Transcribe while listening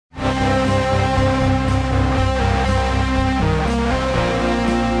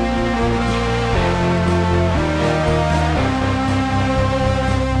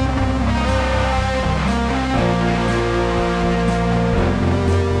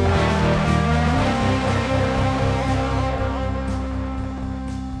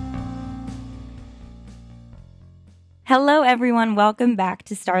Hello, everyone. Welcome back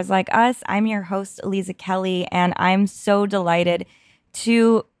to Stars Like Us. I'm your host, Aliza Kelly, and I'm so delighted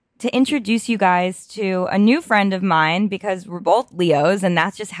to introduce you guys to a new friend of mine because we're both Leos, and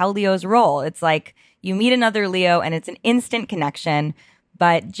that's just how Leos roll. It's like you meet another Leo, and it's an instant connection.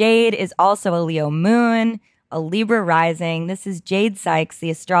 But Jade is also a Leo moon, a Libra rising. This is Jade Sykes, the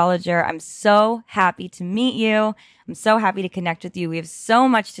astrologer. I'm so happy to meet you. I'm so happy to connect with you. We have so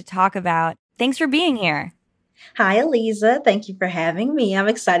much to talk about. Thanks for being here. Hi, Aliza. Thank you for having me. I'm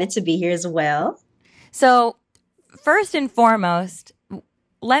excited to be here as well. So, first and foremost,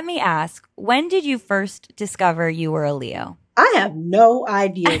 let me ask, when did you first discover you were a Leo? I have no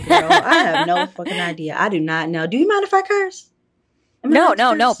idea, girl. I have no fucking idea. I do not know. Do you mind if I curse?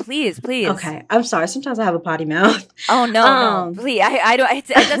 No, please. Okay, I'm sorry. Sometimes I have a potty mouth. Oh, no, please. I don't, it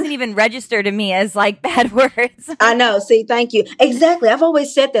doesn't even register to me as like bad words. I know. See, thank you. Exactly. I've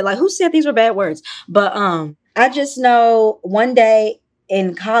always said that. Like, who said these were bad words? But I just know one day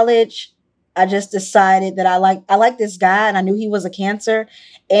in college, I just decided that I like this guy, and I knew he was a Cancer,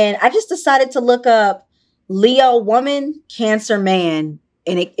 and I just decided to look up Leo woman, Cancer man,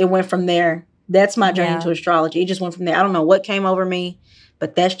 and it went from there. That's my journey into astrology. It just went from there. I don't know what came over me,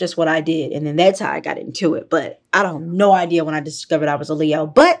 but that's just what I did, and then that's how I got into it. But I don't have no idea when I discovered I was a Leo.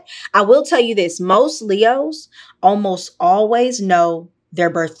 But I will tell you this: most Leos almost always know their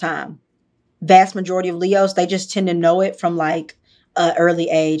birth time. Vast majority of Leos, they just tend to know it from like an early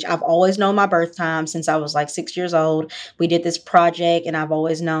age. I've always known my birth time since I was like 6 years old. We did this project, and I've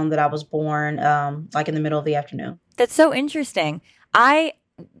always known that I was born like in the middle of the afternoon. That's so interesting. I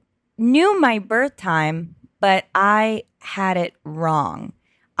knew my birth time, but I had it wrong.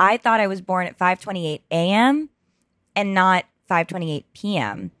 I thought I was born at 5:28 a.m. and not 5:28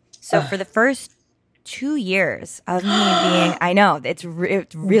 p.m. So for the first 2 years of me being, I know it's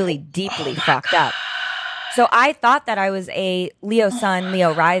really deeply fucked up. So I thought that I was a Leo sun,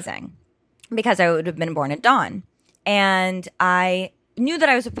 Leo rising, because I would have been born at dawn. And I knew that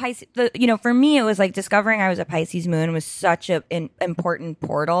I was a Pisces. For me, it was like discovering I was a Pisces moon was such an important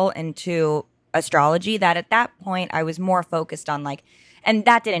portal into astrology that at that point I was more focused on and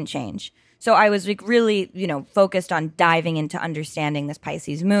that didn't change. So I was like really, focused on diving into understanding this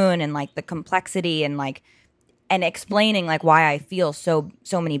Pisces moon and like the complexity and explaining like why I feel so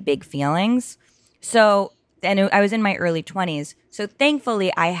many big feelings. So, and I was in my early 20s. So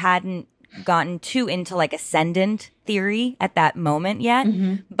thankfully I hadn't gotten too into like ascendant theory at that moment yet.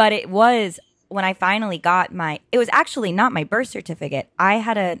 Mm-hmm. But it was when I finally got it was actually not my birth certificate. I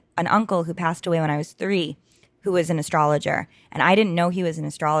had an uncle who passed away when I was 3 who was an astrologer. And I didn't know he was an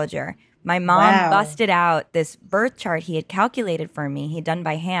astrologer. My mom busted out this birth chart he had calculated for me. He'd done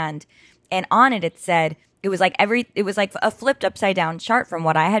by hand. And on it, it said, it was like a flipped upside down chart from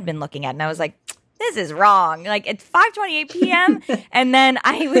what I had been looking at. And I was like, this is wrong. Like it's 5:28 p.m. And then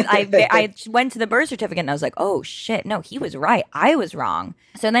I went to the birth certificate and I was like, oh shit, no, he was right. I was wrong.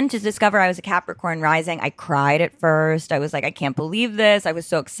 So then to discover I was a Capricorn rising, I cried at first. I was like, I can't believe this. I was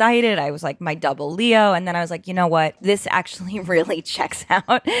so excited. I was like my double Leo. And then I was like, you know what? This actually really checks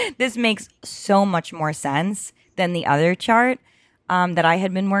out. This makes so much more sense than the other chart that I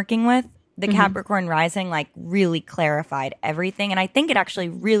had been working with. The Capricorn rising really clarified everything. And I think it actually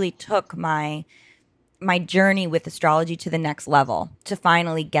really took my journey with astrology to the next level to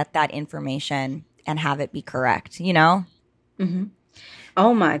finally get that information and have it be correct, Mm-hmm.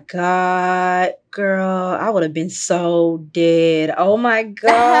 Oh my God, girl, I would have been so dead. Oh my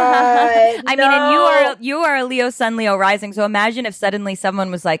God. I mean, and you are a Leo sun, Leo rising. So imagine if suddenly someone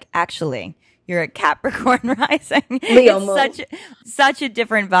was like, actually, you're a Capricorn rising. Leo moon. Such a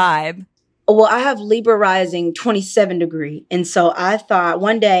different vibe. Well, I have Libra rising 27 degree. And so I thought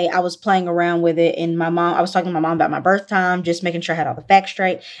one day I was playing around with it, and I was talking to my mom about my birth time, just making sure I had all the facts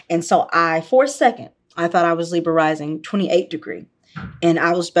straight. And so for a second, I thought I was Libra rising 28 degree. And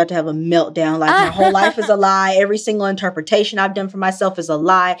I was about to have a meltdown. Like my whole life is a lie. Every single interpretation I've done for myself is a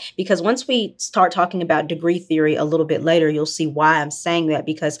lie. Because once we start talking about degree theory a little bit later, you'll see why I'm saying that.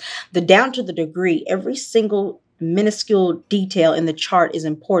 Because down to the degree, every single minuscule detail in the chart is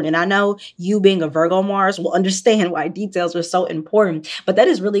important. And I know you being a Virgo Mars will understand why details are so important. But that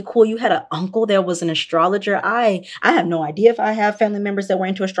is really cool. You had an uncle that was an astrologer. I have no idea if I have family members that were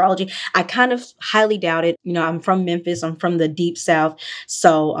into astrology. I kind of highly doubt it. I'm from Memphis. I'm from the deep South.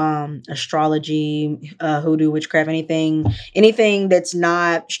 So astrology, hoodoo, witchcraft, anything that's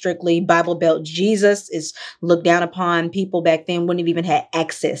not strictly Bible Belt Jesus is looked down upon. People back then wouldn't have even had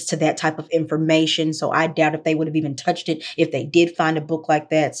access to that type of information. So I doubt if they would have even touched it if they did find a book like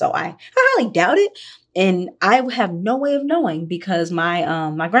that. So I highly doubt it. And I have no way of knowing because my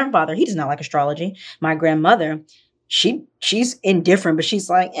grandfather, he does not like astrology. My grandmother, she's indifferent, but she's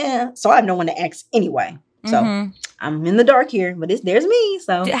like, so I know when to ask anyway. So Mhm. I'm in the dark here, but there's me.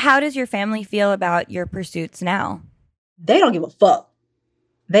 So How does your family feel about your pursuits now? they don't give a fuck.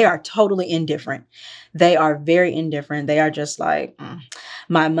 They are totally indifferent. They are very indifferent. They are just like,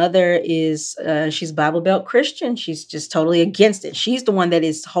 my mother is, she's Bible Belt Christian. She's just totally against it. She's the one that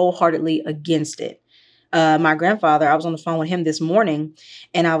is wholeheartedly against it. My grandfather, I was on the phone with him this morning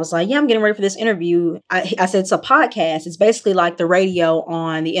and I was like, yeah, I'm getting ready for this interview. I said, it's a podcast. It's basically like the radio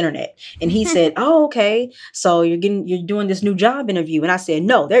on the internet. And he said, oh, okay. So you're doing this new job interview. And I said,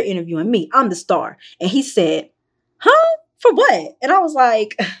 no, they're interviewing me. I'm the star. And he said, huh? For what? And I was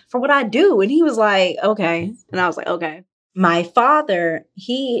like, for what I do. And he was like, okay. And I was like, okay. My father,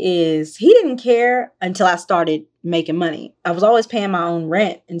 he didn't care until I started making money. I was always paying my own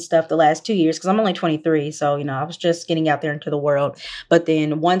rent and stuff the last 2 years because I'm only 23. So, I was just getting out there into the world. But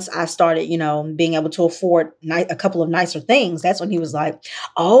then once I started, being able to afford a couple of nicer things, that's when he was like,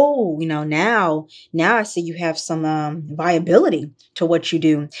 oh, now I see you have some viability to what you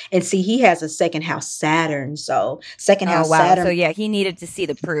do. And see, he has a second house Saturn. So second house Saturn. So yeah, he needed to see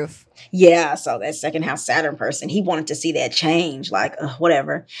the proof. Yeah, so that second house Saturn person, he wanted to see that change, like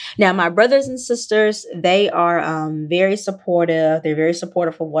whatever. Now, my brothers and sisters, they are very supportive. They're very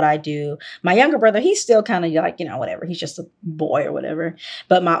supportive of what I do. My younger brother, he's still kind of like, whatever. He's just a boy or whatever.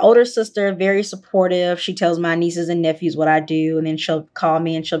 But my older sister, very supportive. She tells my nieces and nephews what I do. And then she'll call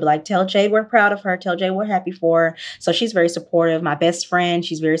me and she'll be like, tell Jade we're proud of her. Tell Jade we're happy for her. So she's very supportive. My best friend,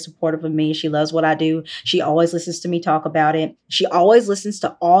 she's very supportive of me. She loves what I do. She always listens to me talk about it. She always listens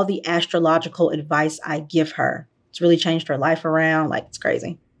to all the astrological advice I give her. It's really changed her life around. Like, it's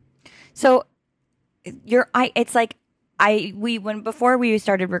crazy. So before we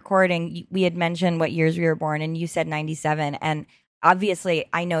started recording, we had mentioned what years we were born, and you said 97. And obviously,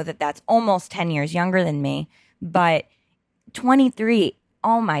 I know that that's almost 10 years younger than me, but 23,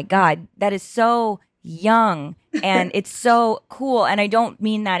 oh my God, that is so young and it's so cool. And I don't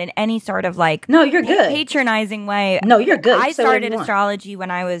mean that in any sort of like no, you're good patronizing way. No, you're good. I started astrology when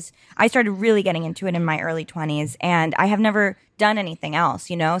I started really getting into it in my early 20s, and I have never done anything else,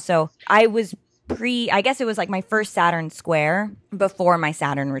 so I was I guess it was like my first Saturn square before my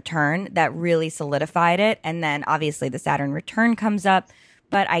Saturn return that really solidified it. And then obviously the Saturn return comes up.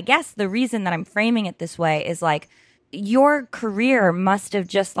 But I guess the reason that I'm framing it this way is like your career must have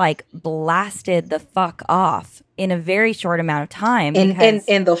just like blasted the fuck off in a very short amount of time.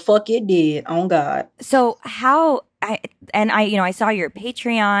 And the fuck it did, on God. So I saw your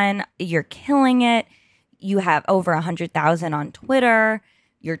Patreon, you're killing it. You have over 100,000 on Twitter.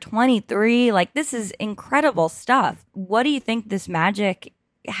 You're 23. Like, this is incredible stuff. What do you think this magic,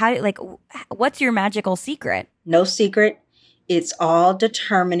 what's your magical secret? No secret. It's all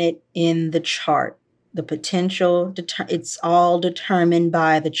determinate in the chart. The potential, it's all determined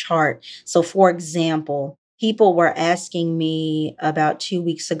by the chart. So, for example, people were asking me about 2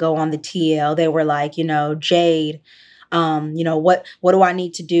 weeks ago on the TL, they were like, Jade, what do I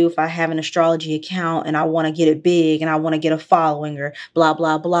need to do if I have an astrology account and I want to get it big and I want to get a following or blah,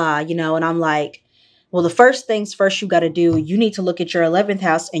 blah, blah, and I'm like, well, the first things first you got to do, you need to look at your 11th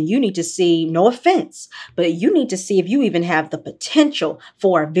house and you need to see, no offense, but you need to see if you even have the potential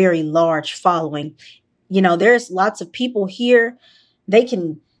for a very large following. There's lots of people here. They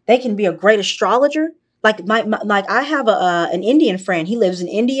can be a great astrologer. Like I have an Indian friend. He lives in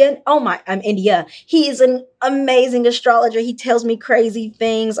India. I'm India. He is an amazing astrologer. He tells me crazy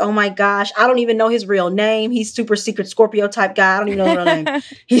things. Oh my gosh. I don't even know his real name. He's super secret Scorpio type guy. I don't even know his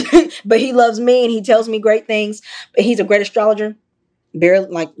real name. But he loves me and he tells me great things. But he's a great astrologer. Barely,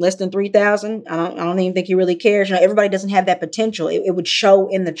 like less than 3,000. I don't even think he really cares. Everybody doesn't have that potential. It would show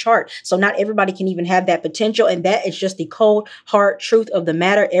in the chart. So not everybody can even have that potential. And that is just the cold, hard truth of the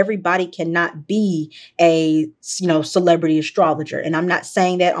matter. Everybody cannot be a, celebrity astrologer. And I'm not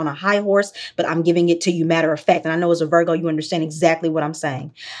saying that on a high horse, but I'm giving it to you matter of fact. And I know as a Virgo, you understand exactly what I'm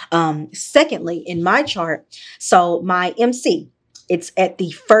saying. Secondly, in my chart, so my MC, it's at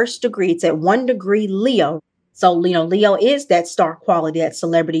the first degree. It's at 1 degree Leo. So, Leo is that star quality, that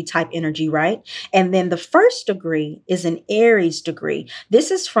celebrity type energy, right? And then the first degree is an Aries degree. This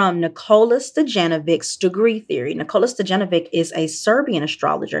is from Nikola Stojanovic's degree theory. Nikola Stojanovic is a Serbian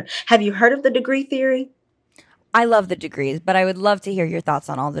astrologer. Have you heard of the degree theory? I love the degrees, but I would love to hear your thoughts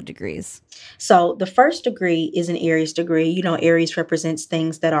on all the degrees. So the first degree is an Aries degree. Aries represents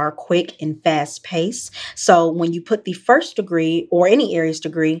things that are quick and fast paced. So when you put the first degree or any Aries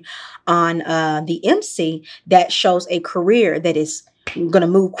degree on the MC, that shows a career that is going to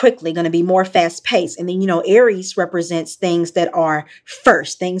move quickly, going to be more fast paced. And then, Aries represents things that are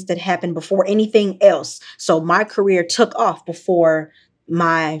first, things that happen before anything else. So my career took off before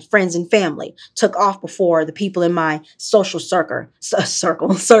my friends and family, took off before the people in my social circle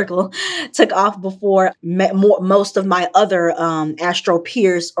took off before most of my other astro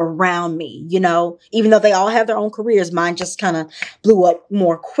peers around me. Even though they all have their own careers, mine just kind of blew up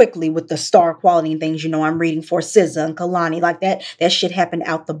more quickly with the star quality and things. I'm reading for SZA and Kalani, like that shit happened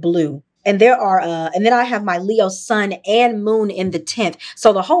out the blue. And and then I have my Leo sun and moon in the 10th.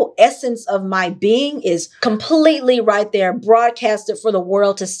 So the whole essence of my being is completely right there, broadcasted for the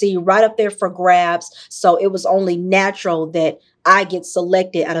world to see, right up there for grabs. So it was only natural that I get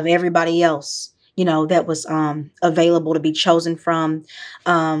selected out of everybody else, that was available to be chosen from.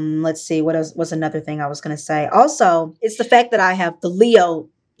 Let's see, what's another thing I was going to say? Also, it's the fact that I have the Leo,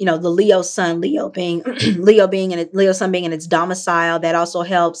 the Leo sun, Leo sun being in its domicile. That also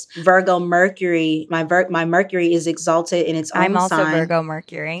helps. Virgo Mercury, my Mercury is exalted in its own sign. I'm also Virgo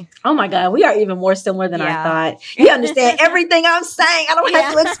Mercury. Oh my God, we are even more similar than I thought. You understand everything I'm saying. I don't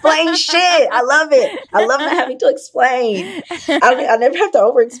have to explain shit. I love it. I love not having to explain. I never have to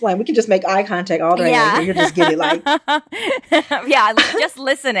over-explain. We can just make eye contact all day. Yeah. You just get it, like. Yeah, just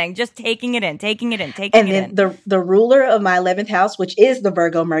listening, just taking it in. And then the ruler of my 11th house, which is the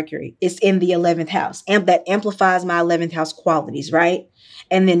Virgo Mercury, is in the 11th house, and that amplifies my 11th house qualities, right?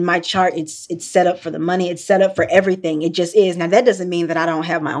 And then my chart, it's set up for the money. It's set up for everything. It just is. Now, that doesn't mean that I don't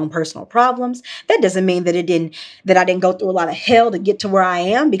have my own personal problems. That doesn't mean that I didn't go through a lot of hell to get to where I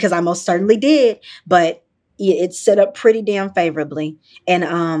am, because I most certainly did. But it's set up pretty damn favorably. And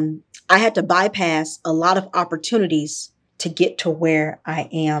I had to bypass a lot of opportunities to get to where I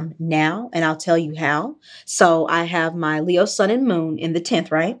am now. And I'll tell you how. So I have my Leo sun and moon in the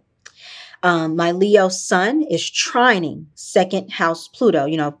 10th, right? My Leo sun is trining second house Pluto,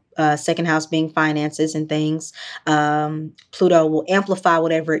 second house being finances and things. Pluto will amplify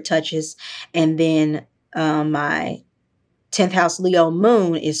whatever it touches. And then my 10th house Leo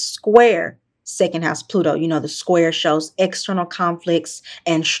moon is square second house Pluto. The square shows external conflicts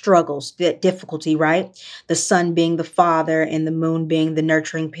and struggles, difficulty, right? The sun being the father and the moon being the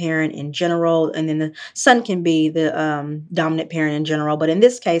nurturing parent in general. And then the sun can be the dominant parent in general. But in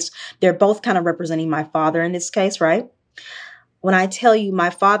this case, they're both kind of representing my father in this case, right? When I tell you my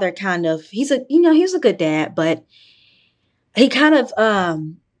father he's a good dad, but he kind of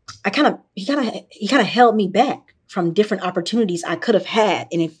held me back from different opportunities I could have had.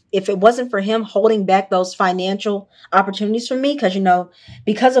 And if it wasn't for him holding back those financial opportunities for me, because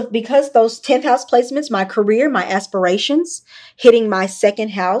those 10th house placements, my career, my aspirations, hitting my second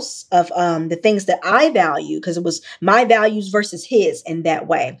house of the things that I value, because it was my values versus his in that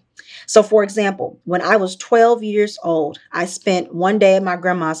way. So for example, when I was 12 years old, I spent one day at my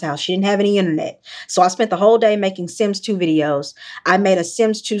grandma's house. She didn't have any internet. So I spent the whole day making Sims 2 videos. I made a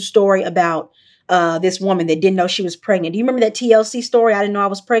Sims 2 story about this woman that didn't know she was pregnant. Do you remember that TLC story? I didn't know I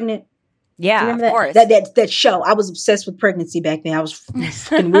was pregnant. Yeah, of course. That show. I was obsessed with pregnancy back then. I was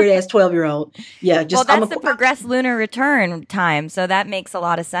fucking weird ass 12-year-old. Yeah, that's the progressed lunar return time, so that makes a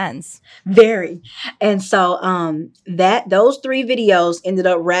lot of sense. Very. And so those 3 videos ended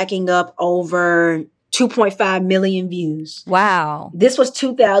up racking up over 2.5 million views. Wow. This was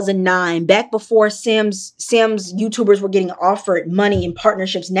 2009, back before Sims YouTubers were getting offered money and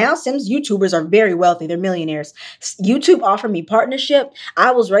partnerships. Now Sims YouTubers are very wealthy. They're millionaires. YouTube offered me partnership.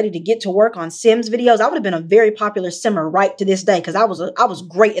 I was ready to get to work on Sims videos. I would have been a very popular Simmer right to this day, because I was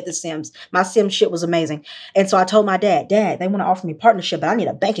great at the Sims. My Sim shit was amazing. And so I told my dad, they want to offer me partnership, but I need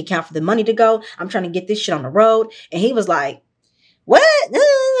a bank account for the money to go. I'm trying to get this shit on the road. And he was like, what?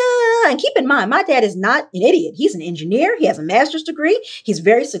 And keep in mind, my dad is not an idiot. He's an engineer. He has a master's degree. He's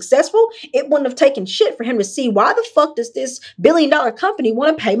very successful. It wouldn't have taken shit for him to see, why the fuck does this billion-dollar company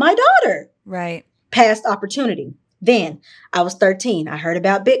want to pay my daughter? Right. Past opportunity. Then I was 13. I heard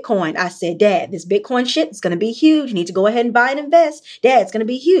about Bitcoin. I said, Dad, this Bitcoin shit is going to be huge. You need to go ahead and buy and invest. Dad, it's going to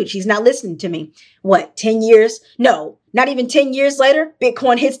be huge. He's not listening to me. What, 10 years? No, not even 10 years later,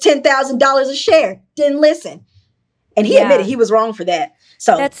 Bitcoin hits $10,000 a share. Didn't listen. And he admitted he was wrong for that.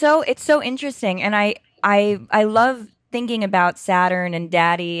 So it's so interesting. And I love thinking about Saturn and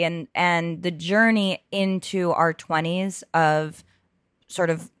Daddy and the journey into our 20s of sort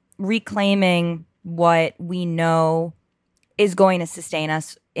of reclaiming what we know is going to sustain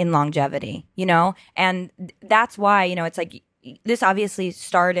us in longevity, And that's why, it's like, this obviously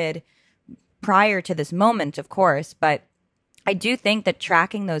started prior to this moment, of course, but I do think that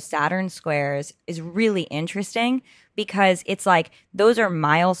tracking those Saturn squares is really interesting, because it's like those are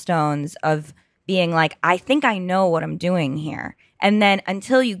milestones of being like, I think I know what I'm doing here. And then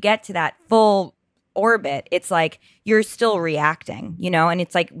until you get to that full orbit, it's like you're still reacting, and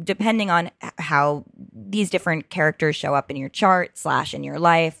it's like depending on how these different characters show up in your chart / in your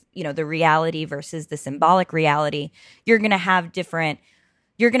life, the reality versus the symbolic reality, you're going to have different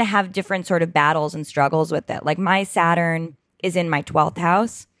sort of battles and struggles with it. Like my Saturn is in my 12th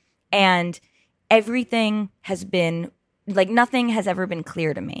house, and everything has been like nothing has ever been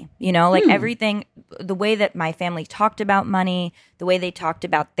clear to me, everything, the way that my family talked about money, the way they talked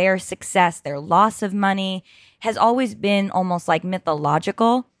about their success, their loss of money has always been almost like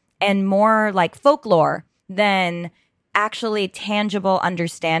mythological and more like folklore than actually tangible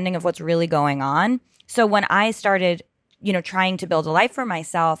understanding of what's really going on. So when I started, trying to build a life for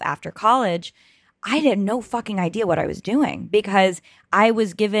myself after college, I had no fucking idea what I was doing because I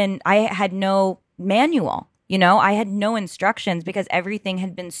had no manual. I had no instructions because everything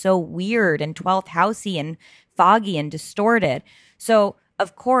had been so weird and 12th housey and foggy and distorted. So,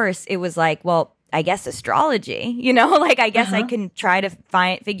 of course, it was like, well, I guess astrology, I guess I can try to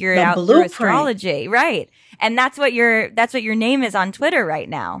figure it out through astrology. Right. And that's what your name is on Twitter right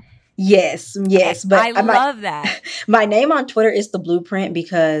now. Yes. But I love that. My name on Twitter is The Blueprint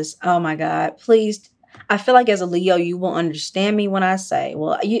because, oh my God, please. I feel like as a Leo, you will understand me when I say,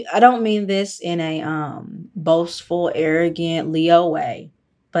 well, I don't mean this in a boastful, arrogant Leo way,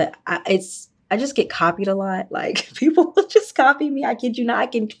 but I just get copied a lot. Like people will just copy me. I kid you not. I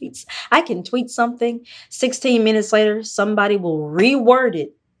can tweet something. 16 minutes later, somebody will reword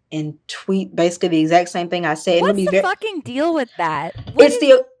it and tweet basically the exact same thing I said. What's the fucking deal with that?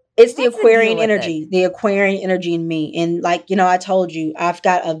 It's the Aquarian energy, the Aquarian energy in me. And like, I told you, I've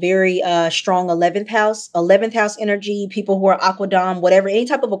got a very strong 11th house energy, people who are Aquadom, whatever, any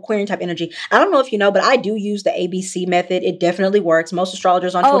type of Aquarian type energy. I don't know if you know, but I do use the ABC method. It definitely works. Most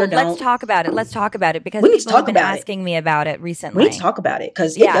astrologers on Twitter don't. Let's talk about it because people have been asking me about it recently. We need to talk about it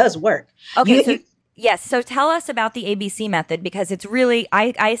because it does work. Okay, yes. So tell us about the ABC method because it's really,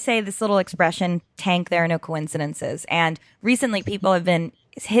 I say this little expression, tank, there are no coincidences. And recently people have been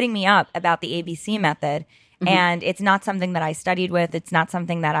hitting me up about the ABC method. Mm-hmm. And it's not something that I studied with. It's not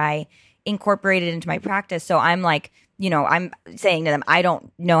something that I incorporated into my practice. So I'm like, I'm saying to them, I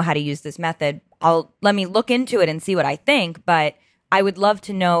don't know how to use this method. Let me look into it and see what I think. But I would love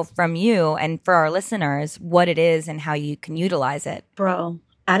to know from you and for our listeners what it is and how you can utilize it. Bro,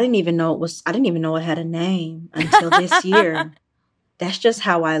 I didn't even know it had a name until this year. That's just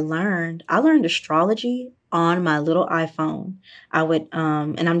how I learned. I learned astrology on my little iPhone. I would,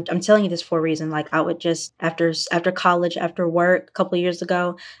 and I'm telling you this for a reason. Like I would just after college, after work, a couple of years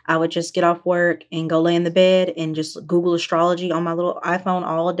ago, I would just get off work and go lay in the bed and just Google astrology on my little iPhone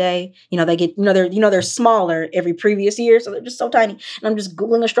all day. They get, they're smaller every previous year, so they're just so tiny. And I'm just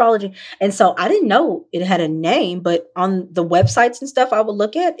Googling astrology, and so I didn't know it had a name, but on the websites and stuff I would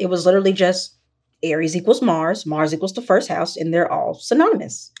look at, it was literally just Aries equals Mars equals the first house, and they're all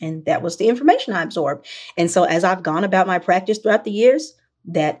synonymous. And that was the information I absorbed. And so as I've gone about my practice throughout the years,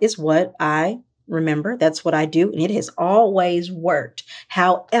 that is what I remember. That's what I do. And it has always worked.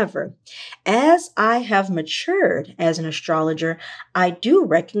 However, as I have matured as an astrologer, I do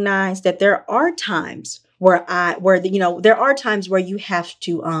recognize that there are times there are times where you have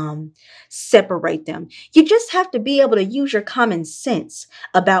to separate them. You just have to be able to use your common sense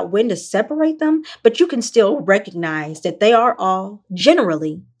about when to separate them, but you can still recognize that they are all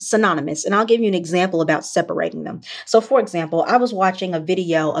generally synonymous. And I'll give you an example about separating them. So for example, I was watching a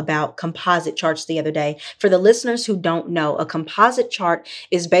video about composite charts the other day. For the listeners who don't know, a composite chart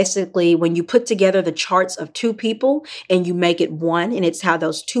is basically when you put together the charts of two people and you make it one, and it's how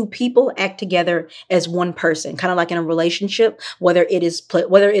those two people act together as one person, kind of like in a relationship, whether it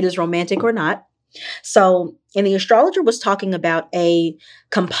is romantic or not. So, and the astrologer was talking about a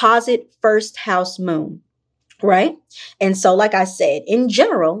composite first house moon. Right. And so, like I said, in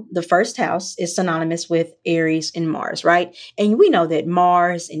general, the first house is synonymous with Aries and Mars. Right. And we know that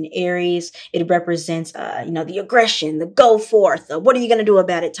Mars and Aries, it represents, the aggression, the go forth, what are you going to do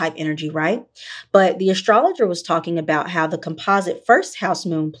about it type energy. Right. But the astrologer was talking about how the composite first house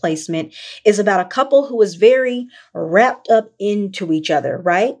moon placement is about a couple who is very wrapped up into each other.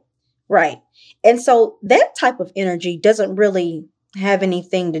 Right. Right. And so that type of energy doesn't really have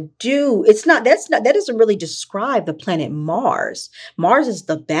anything to do. That doesn't really describe the planet Mars. Mars is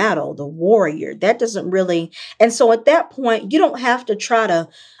the battle, the warrior. That doesn't really. And so at that point, you don't have to try to,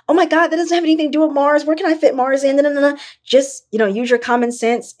 oh my God, that doesn't have anything to do with Mars. Where can I fit Mars in? No. Just, use your common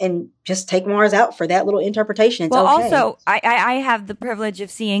sense and just take Mars out for that little interpretation. It's okay. Also, I have the privilege of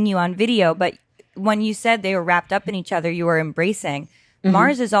seeing you on video, but when you said they were wrapped up in each other, you were embracing. Mm-hmm.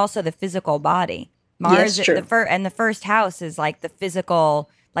 Mars is also the physical body. Mars, Yes, true. the first house is like the physical,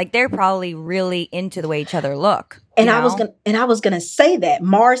 like they're probably really into the way each other look. And I was gonna say that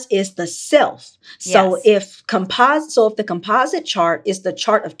Mars is the self. So Yes. if the composite chart is the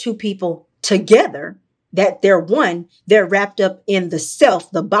chart of two people together, that they're one, they're wrapped up in the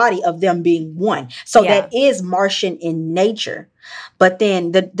self, the body of them being one. So Yeah. that is Martian in nature. But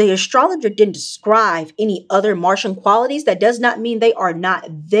then the astrologer didn't describe any other Martian qualities. That does not mean they are not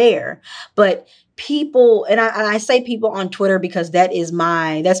there. But people, and I say people on Twitter because that's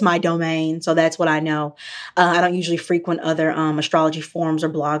my domain. So that's what I know. I don't usually frequent other astrology forums or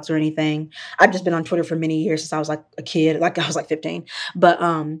blogs or anything. I've just been on Twitter for many years since I was like a kid, like I was like 15. But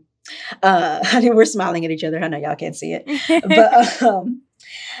I mean, we're smiling at each other. I know y'all can't see it, but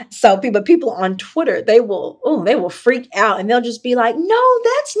so people on Twitter, they will freak out and they'll just be like, "No,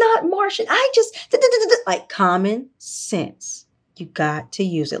 that's not Martian. I just like common sense. You got to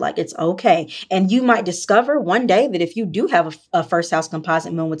use it. Like it's okay." And you might discover one day that if you do have a first house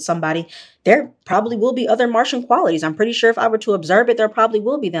composite moon with somebody, there probably will be other Martian qualities. I'm pretty sure if I were to observe it, there probably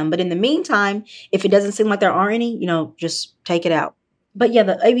will be them. But in the meantime, if it doesn't seem like there are any, just take it out. But yeah,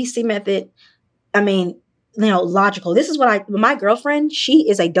 the ABC method, I mean, logical. This is my girlfriend, she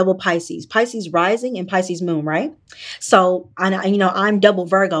is a double Pisces rising and Pisces moon, right? So, I'm double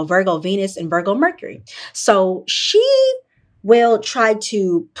Virgo Venus and Virgo Mercury. So she will try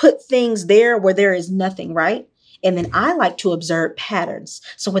to put things there where there is nothing, right? And then I like to observe patterns.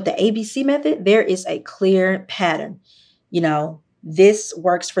 So with the ABC method, there is a clear pattern. This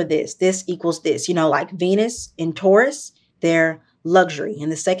works for this. This equals this. Like Venus in Taurus, they're luxury.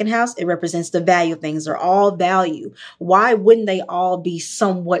 In the second house, it represents the value of things. They're all value. Why wouldn't they all be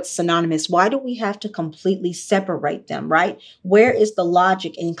somewhat synonymous? Why do we have to completely separate them, right? Where is the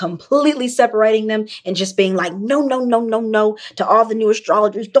logic in completely separating them and just being like, no, no, no, no, no, to all the new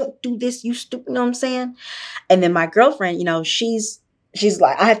astrologers, don't do this, you stupid, you know what I'm saying? And then my girlfriend, she's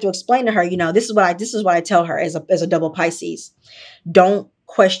like, I have to explain to her, this is what I tell her as a double Pisces. Don't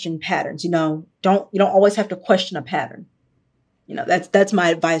question patterns, you don't always have to question a pattern. That's my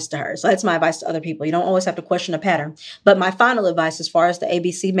advice to her. So that's my advice to other people. You don't always have to question a pattern. But my final advice, as far as the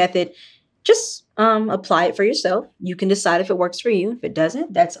ABC method, just apply it for yourself. You can decide if it works for you. If it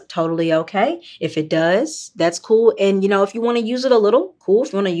doesn't, that's totally okay. If it does, that's cool. And, if you want to use it a little, cool.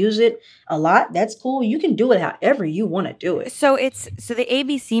 If you want to use it a lot, that's cool. You can do it however you want to do it. So the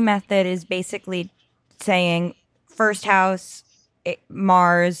ABC method is basically saying first house,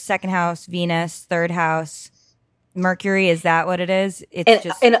 Mars, second house, Venus, third house, Mercury. Is that what it is?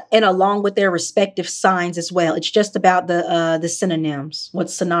 And along with their respective signs as well. It's just about the synonyms,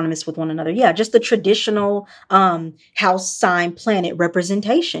 what's synonymous with one another. Yeah, just the traditional house sign planet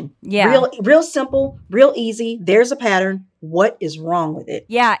representation. Yeah, real simple, real easy. There's a pattern. What is wrong with it?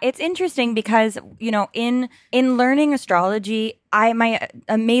 Yeah, it's interesting because in learning astrology, my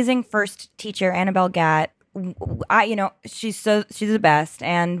amazing first teacher, Annabelle Gatt, she's the best.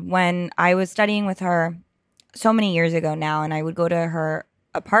 And when I was studying with her so many years ago now, and I would go to her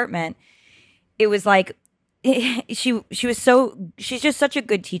apartment, it was like she's just such a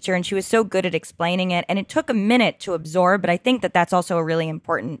good teacher, and she was so good at explaining it, and it took a minute to absorb. But I think that's also a really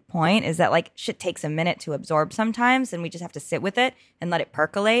important point, is that like shit takes a minute to absorb sometimes, and we just have to sit with it and let it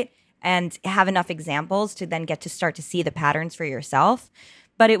percolate and have enough examples to then get to start to see the patterns for yourself.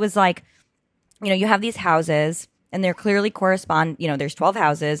 But it was like, you have these houses, and they're clearly correspond, there's 12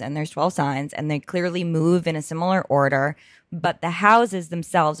 houses and there's 12 signs, and they clearly move in a similar order, but the houses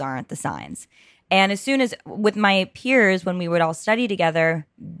themselves aren't the signs. And as soon as, with my peers, when we would all study together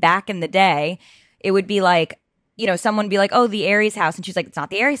back in the day, it would be like, someone would be like, oh, the Aries house. And she's like, it's not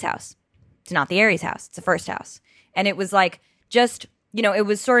the Aries house. It's not the Aries house. It's the first house. And it was like, just, it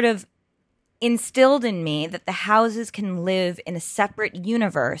was sort of instilled in me that the houses can live in a separate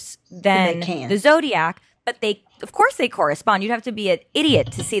universe than the zodiac. But of course they correspond. You'd have to be an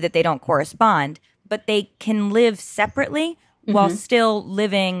idiot to see that they don't correspond, but they can live separately while still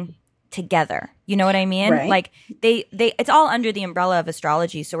living together. You know what I mean? Right. Like it's all under the umbrella of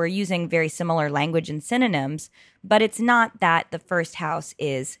astrology. So we're using very similar language and synonyms, but it's not that the first house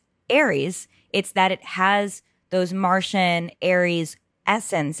is Aries. It's that it has those Martian Aries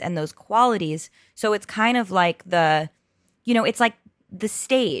essence and those qualities. So it's kind of like it's like the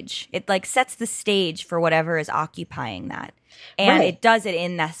stage. It like sets the stage for whatever is occupying that. And It does it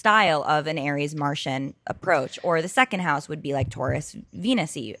in the style of an Aries Martian approach. Or the second house would be like Taurus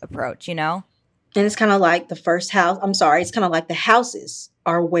Venus-y approach, And it's kind of like the first house. It's kind of like the houses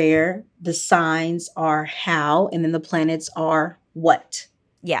are where the signs are how, and then the planets are what.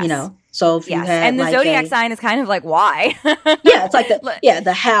 Yes. So if you had and the zodiac sign is kind of like why. Yeah, it's like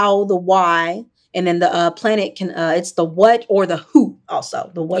the how, the why. And then the planet can, it's the what or the who also.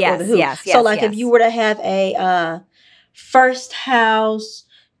 The what or the who. So like if you were to have a first house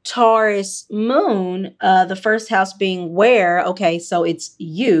Taurus moon, the first house being where, okay, so it's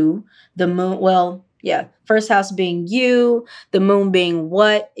you, the moon, well, yeah, first house being you, the moon being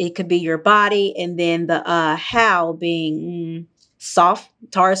what, it could be your body, and then the how being soft.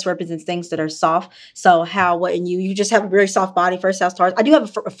 Taurus represents things that are soft. So how, what, and you just have a very soft body, first house Taurus. I do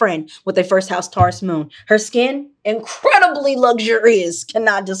have a friend with a first house Taurus moon. Her skin, incredibly luxurious.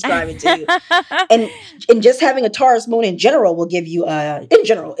 Cannot describe it to you. and just having a Taurus moon in general will give you, in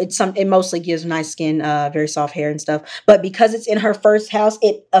general, it mostly gives nice skin, very soft hair and stuff. But because it's in her first house,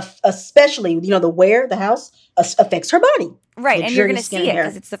 it especially, the house affects her body. Right, and you're going to see it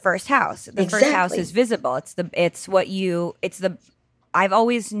because it's the first house. The first house is visible. I've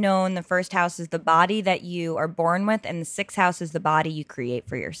always known the first house is the body that you are born with, and the sixth house is the body you create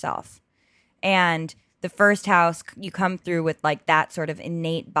for yourself. And the first house, you come through with like that sort of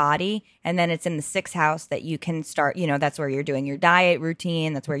innate body, and then it's in the sixth house that you can start, that's where you're doing your diet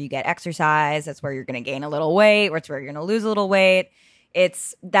routine, that's where you get exercise, that's where you're going to gain a little weight, or it's where you're going to lose a little weight.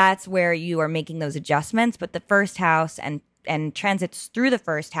 That's where you are making those adjustments. But the first house and transits through the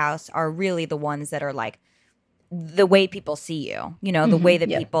first house are really the ones that are like the way people see you, the way that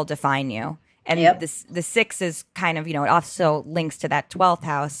people define you. And the six is kind of, it also links to that 12th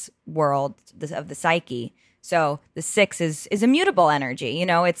house world of the psyche. So the six is immutable energy.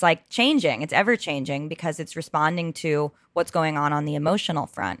 It's like changing. It's ever changing because it's responding to what's going on the emotional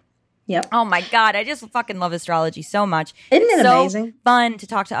front. Yep. Oh my God, I just fucking love astrology so much. Isn't it so amazing? Fun to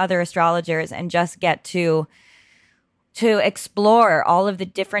talk to other astrologers and just get to explore all of the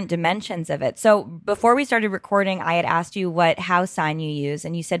different dimensions of it. So before we started recording, I had asked you what house sign you use,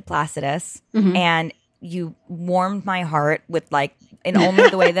 and you said Placidus, and you warmed my heart with in only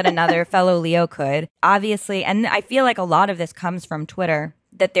the way that another fellow Leo could. Obviously, and I feel like a lot of this comes from Twitter,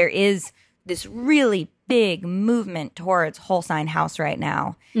 that there is this really big movement towards whole sign house right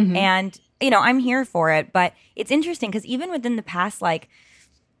now. And, I'm here for it, but it's interesting because even within the past,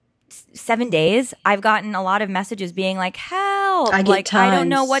 7 days, I've gotten a lot of messages being like, help. I get tons, I don't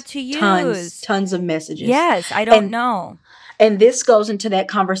know what to use. Tons of messages. Yes, I don't know. And this goes into that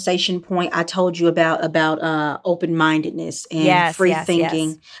conversation point I told you about open-mindedness and free thinking.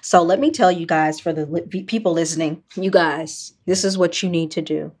 Yes. So let me tell you guys, for the people listening, you guys, this is what you need to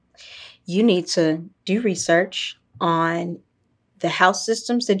do. You need to do research on the house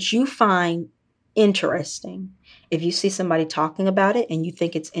systems that you find interesting. If you see somebody talking about it and you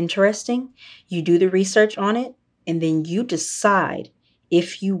think it's interesting, you do the research on it, and then you decide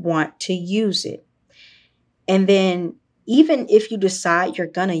if you want to use it. And then even if you decide you're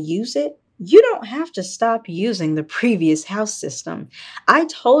going to use it, you don't have to stop using the previous house system. I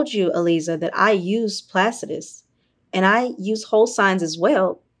told you, Aliza, that I use Placidus, and I use whole signs as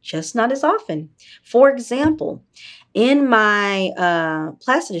well, just not as often. For example, in my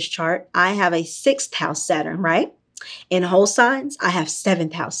Placidus chart, I have a 6th house Saturn, right? In whole signs, I have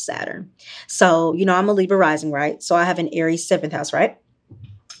 7th house Saturn. So, I'm a Libra rising, right? So I have an Aries 7th house, right?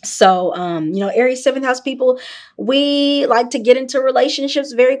 So, Aries 7th house people, we like to get into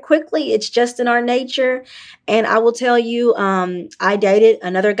relationships very quickly. It's just in our nature. And I will tell you, I dated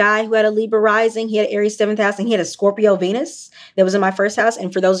another guy who had a Libra rising. He had Aries 7th house, and he had a Scorpio Venus that was in my first house.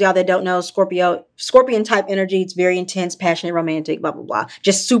 And for those of y'all that don't know, Scorpion type energy, it's very intense, passionate, romantic, blah, blah, blah.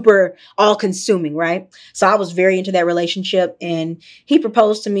 Just super all consuming, right? So I was very into that relationship, and he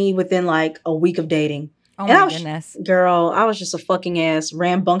proposed to me within a week of dating. Oh my goodness. Girl, I was just a fucking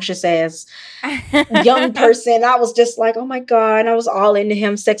rambunctious ass young person. I was just like, oh my God. And I was all into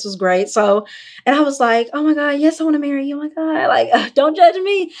him. Sex was great. So, and I was like, oh my God, yes, I want to marry you. Oh my God. Don't judge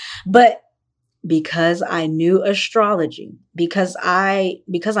me. But because I knew astrology, because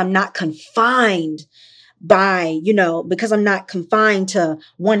I'm not confined because I'm not confined to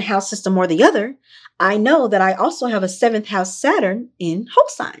one house system or the other, I know that I also have a 7th house Saturn in whole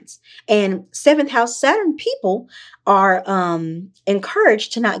signs. And 7th house Saturn people are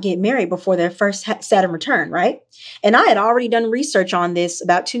encouraged to not get married before their first Saturn return, right? And I had already done research on this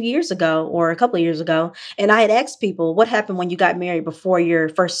about 2 years ago or a couple of years ago. And I had asked people, what happened when you got married before your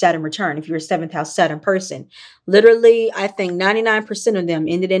first Saturn return, if you're a 7th house Saturn person? Literally, I think 99% of them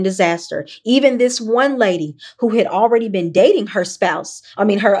ended in disaster. Even this one lady who had already been dating her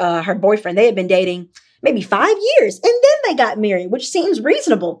her boyfriend, they had been dating maybe 5 years, and then they got married, which seems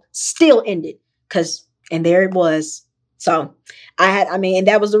reasonable, still ended. And there it was. So and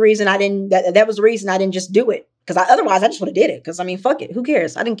that was the reason I didn't, that was the reason I didn't just do it. Because otherwise I just would have did it. Because fuck it. Who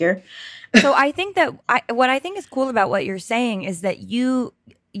cares? I didn't care. So I think that what I think is cool about what you're saying is that you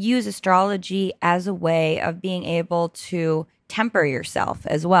use astrology as a way of being able to temper yourself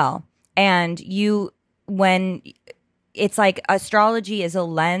as well. And when it's like astrology is a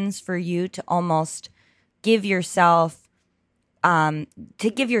lens for you to almost give yourself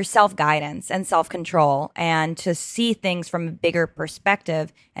guidance and self-control, and to see things from a bigger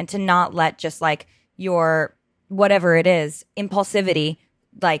perspective, and to not let just like your whatever it is, impulsivity,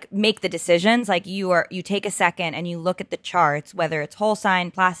 like make the decisions. Like you take a second and you look at the charts, whether it's whole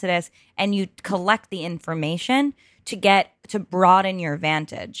sign, Placidus, and you collect the information to broaden your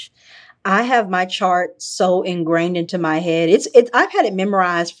vantage. I have my chart so ingrained into my head. I've had it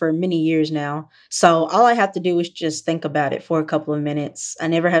memorized for many years now. So all I have to do is just think about it for a couple of minutes. I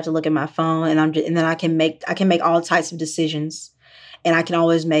never have to look at my phone, and then I can make all types of decisions, and I can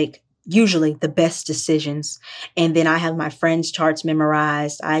always make usually the best decisions. And then I have my friends' charts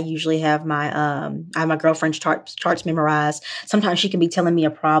memorized. I usually have I have my girlfriend's charts memorized. Sometimes she can be telling me a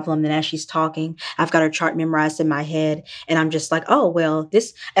problem, and as she's talking, I've got her chart memorized in my head, and I'm just like, oh well,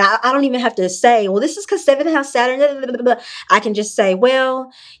 this. I don't even have to say, well, this is because 7th house Saturn. Blah, blah, blah, blah. I can just say,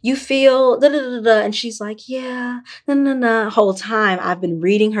 well, you feel, blah, blah, blah, blah, and she's like, yeah, no, no, no. Whole time I've been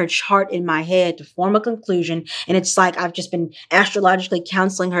reading her chart in my head to form a conclusion, and it's like I've just been astrologically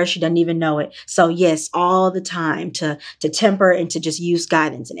counseling her. She doesn't even know it. So yes, all the time to temper and to just use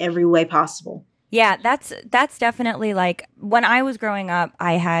guidance in every way possible. Yeah, that's definitely like when I was growing up,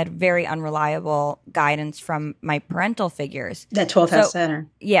 I had very unreliable guidance from my parental figures. That 12th house Saturn.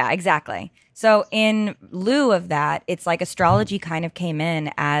 Yeah, exactly. So in lieu of that, it's like astrology kind of came in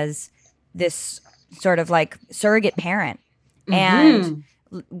as this sort of like surrogate parent, and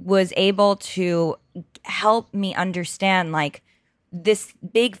was able to help me understand like this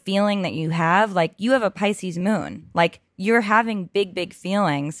big feeling that you have. Like you have a Pisces moon, like you're having big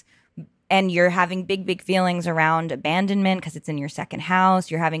feelings, and you're having big feelings around abandonment because it's in your second house.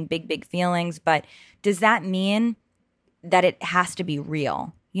 You're having big feelings, but does that mean that it has to be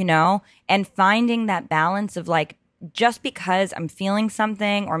real, you know? And finding that balance of like, just because I'm feeling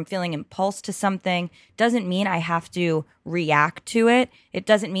something or I'm feeling impulse to something doesn't mean I have to react to it. It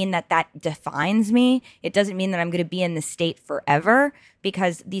doesn't mean that defines me. It doesn't mean that I'm going to be in this state forever,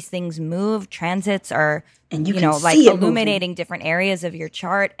 because these things move. Transits are, and you know, like illuminating different areas of your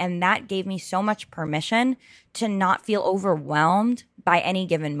chart. And that gave me so much permission to not feel overwhelmed by any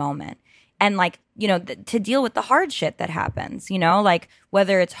given moment. And like, you know, to deal with the hard shit that happens, you know, like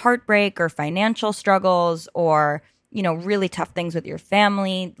whether it's heartbreak or financial struggles or, you know, really tough things with your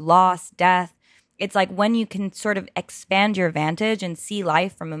family, loss, death. It's like when you can sort of expand your vantage and see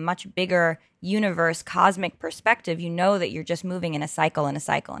life from a much bigger universe, cosmic perspective, you know that you're just moving in a cycle and a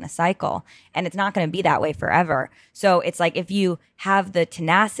cycle and a cycle. And it's not going to be that way forever. So it's like if you have the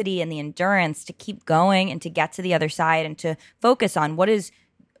tenacity and the endurance to keep going and to get to the other side and to focus on what is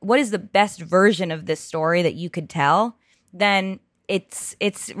the best version of this story that you could tell, then it's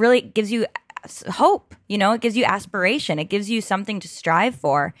really gives you hope, you know, it gives you aspiration. It gives you something to strive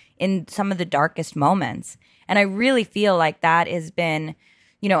for in some of the darkest moments. And I really feel like that has been,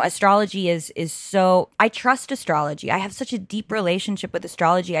 you know, astrology is so, I trust astrology. I have such a deep relationship with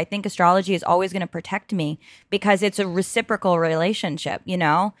astrology. I think astrology is always going to protect me because it's a reciprocal relationship, you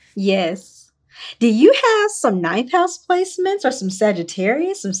know? Yes. Do you have some 9th house placements or some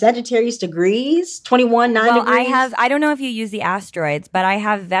Sagittarius degrees, 21, 9 degrees? I don't know if you use the asteroids, but I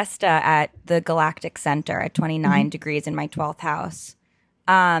have Vesta at the galactic center at 29 degrees in my 12th house.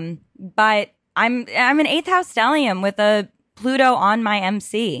 But I'm an 8th house stellium with a Pluto on my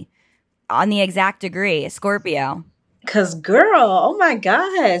MC on the exact degree, Scorpio. Because, girl, oh my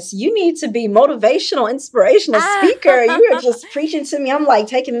gosh, you need to be motivational, inspirational speaker. You are just preaching to me. I'm like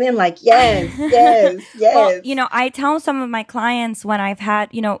taking it in like, yes. Well, you know, I tell some of my clients when I've had,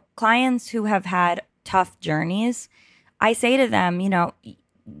 you know, clients who have had tough journeys, I say to them, you know,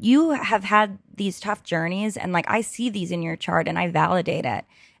 you have had these tough journeys and like I see these in your chart and I validate it.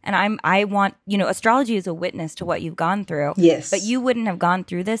 And I want, you know, astrology is a witness to what you've gone through. Yes. But you wouldn't have gone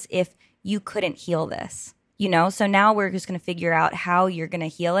through this if you couldn't heal this. You know, so now we're just going to figure out how you're going to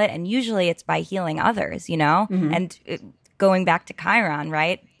heal it. And usually it's by healing others, you know, and going back to Chiron,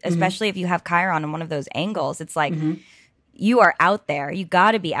 right? Especially if you have Chiron in one of those angles, it's like you are out there. You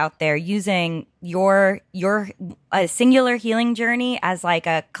got to be out there using your a singular healing journey as like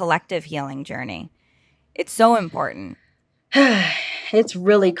a collective healing journey. It's so important. It's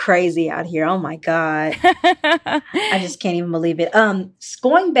really crazy out here. Oh my God. I just can't even believe it.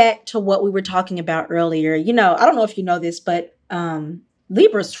 Going back to what we were talking about earlier, you know, I don't know if you know this, but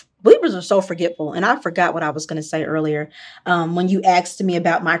Libras are so forgetful. And I forgot what I was going to say earlier. When you asked me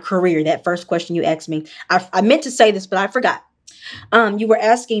about my career, that first question you asked me, I meant to say this, but I forgot. You were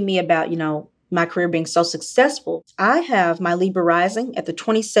asking me about, my career being so successful. I have my Libra rising at the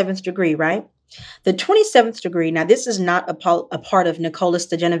 27th degree, right? The 27th degree. Now, this is not a part of Nikola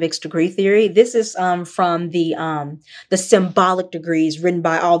Stojanovic's degree theory. This is from the symbolic degrees written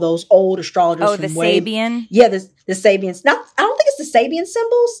by all those old astrologers. Oh, the Sabian? Yeah, the Sabians. Now, I don't think it's the Sabian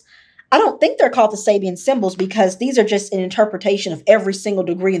symbols. I don't think they're called the Sabian symbols because these are just an interpretation of every single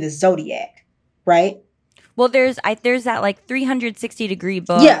degree in the zodiac, right? Well, there's that like 360-degree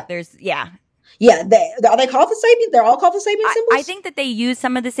book. Yeah. Yeah, are they called the Sabian? They're all called the Sabian symbols? I think that they use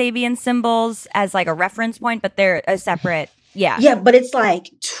some of the Sabian symbols as like a reference point, but they're a separate, yeah. Yeah, but it's like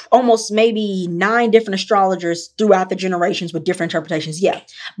almost maybe 9 different astrologers throughout the generations with different interpretations. Yeah,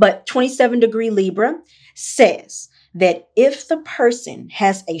 but 27-degree Libra says that if the person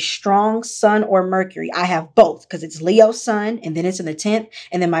has a strong sun or Mercury, I have both because it's Leo sun and then it's in the 10th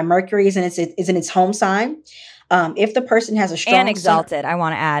and then my Mercury is in its home sign. If the person has a strong and exalted, I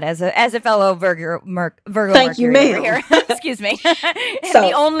want to add as a fellow Virgo Thank you, ma'am. Here. Excuse me, so,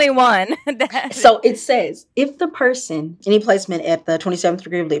 the only one. So it says if the person, any placement at the 27th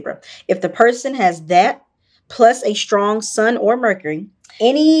degree of Libra, if the person has that plus a strong sun or Mercury,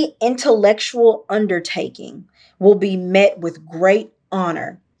 any intellectual undertaking will be met with great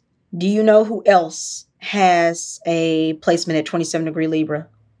honor. Do you know who else has a placement at 27 degree Libra?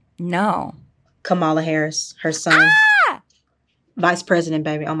 No. Kamala Harris, her son. Vice president,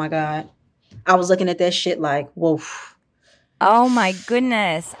 baby. Oh my God. I was looking at that shit like, whoa. Oh my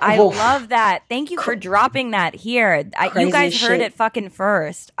goodness. I love that. Thank you for dropping that here. You guys heard it fucking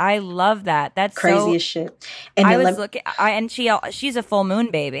first. I love that. That's crazy as shit. And I was looking, and she's a full moon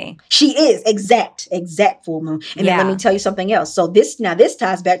baby. She is exact full moon. And then let me tell you something else. So this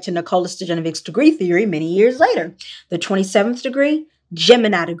ties back to Nikola Stojanovic's degree theory many years later. The 27th degree,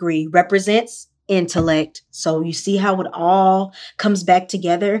 Gemini degree, represents intellect. So you see how it all comes back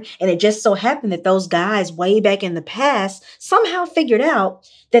together. And it just so happened that those guys way back in the past somehow figured out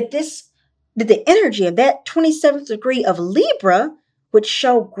that the energy of that 27th degree of Libra would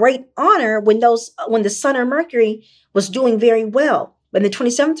show great honor when the sun or Mercury was doing very well. And the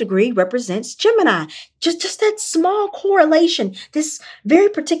 27th degree represents Gemini. Just that small correlation, this very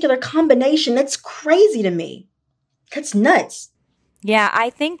particular combination, that's crazy to me. That's nuts. Yeah, I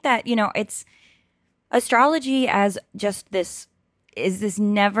think that, it's astrology as just this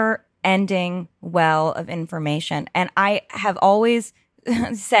never ending well of information. And I have always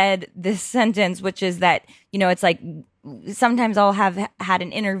said this sentence, which is that, it's like sometimes I'll have had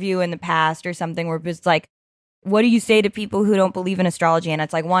an interview in the past or something where it's like, what do you say to people who don't believe in astrology? And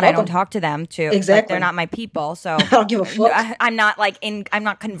it's like, one, I don't talk to them. Two, exactly. Like, they're not my people. So I don't give a fuck. I'm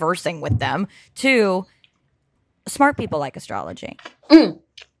not conversing with them. Two, smart people like astrology.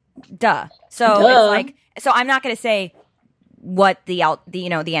 Duh. So it's like, so I'm not going to say what the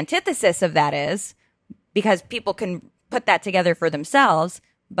antithesis of that is because people can put that together for themselves.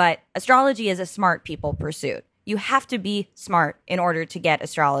 But astrology is a smart people pursuit. You have to be smart in order to get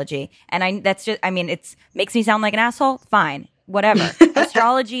astrology. And it makes me sound like an asshole. Fine, whatever.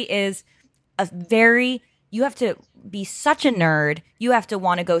 Astrology is you have to be such a nerd. You have to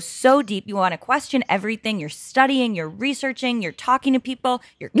want to go so deep. You want to question everything. You're studying, you're researching, you're talking to people,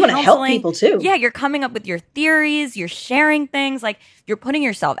 you want to help people too. Yeah, you're coming up with your theories, you're sharing things, like you're putting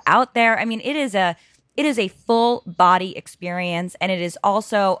yourself out there. I mean, it is a full body experience, and it is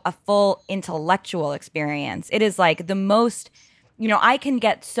also a full intellectual experience. It is like the most, I can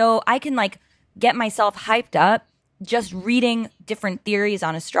get myself hyped up just reading different theories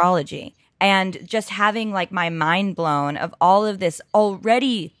on astrology. And just having like my mind blown of all of this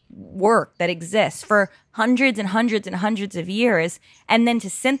already work that exists for hundreds and hundreds and hundreds of years. And then to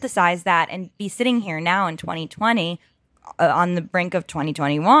synthesize that and be sitting here now in 2020 on the brink of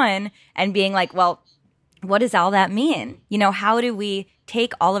 2021 and being like, well, what does all that mean? How do we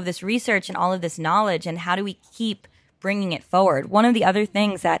take all of this research and all of this knowledge and how do we keep bringing it forward? One of the other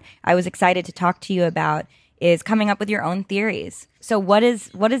things that I was excited to talk to you about is coming up with your own theories. So what does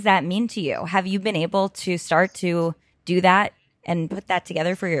that mean to you? Have you been able to start to do that and put that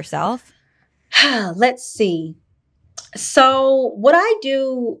together for yourself? Let's see. So what I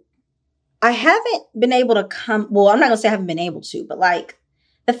do, I haven't been able to I'm not going to say I haven't been able to, but like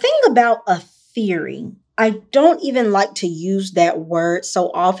the thing about a theory, I don't even like to use that word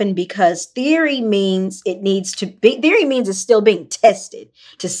so often because theory means theory means it's still being tested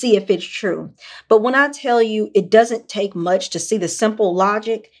to see if it's true. But when I tell you it doesn't take much to see the simple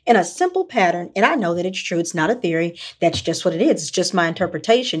logic in a simple pattern, and I know that it's true, it's not a theory, that's just what it is. It's just my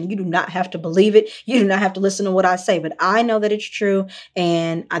interpretation. You do not have to believe it. You do not have to listen to what I say, but I know that it's true.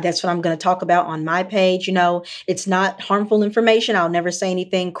 And that's what I'm going to talk about on my page. It's not harmful information. I'll never say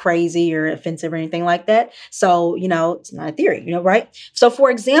anything crazy or offensive or anything like that. So, it's not a theory, right? So,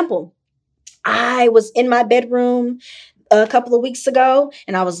 for example, I was in my bedroom a couple of weeks ago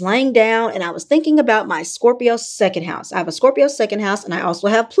and I was laying down and I was thinking about my Scorpio second house. I have a Scorpio second house and I also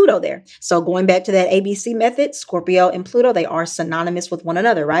have Pluto there. So going back to that ABC method, Scorpio and Pluto, they are synonymous with one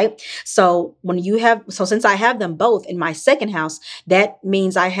another, right? So since I have them both in my second house, that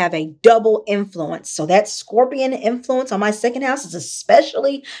means I have a double influence. So that Scorpion influence on my second house is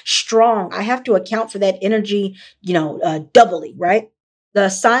especially strong. I have to account for that energy, doubly, right? The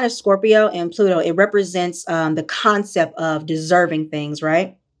sign of Scorpio and Pluto, it represents the concept of deserving things,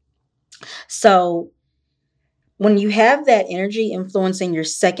 right? So when you have that energy influencing your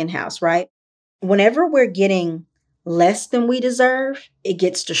second house, right? Whenever we're getting less than we deserve, it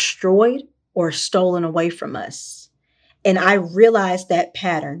gets destroyed or stolen away from us. And I realized that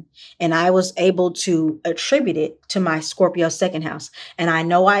pattern and I was able to attribute it to my Scorpio second house. And I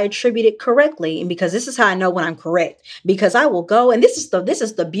know I attribute it correctly. And because this is how I know when I'm correct, because I will go, and this is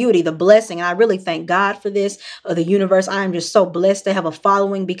the beauty, the blessing. And I really thank God for this, or the universe. I am just so blessed to have a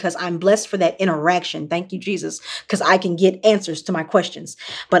following because I'm blessed for that interaction. Thank you, Jesus, because I can get answers to my questions.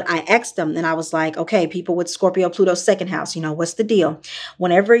 But I asked them and I was like, okay, people with Scorpio, Pluto second house, what's the deal?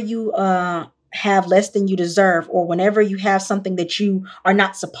 Whenever you, have less than you deserve, or whenever you have something that you are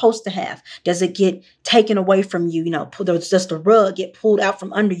not supposed to have, does it get taken away from you? There's just a rug get pulled out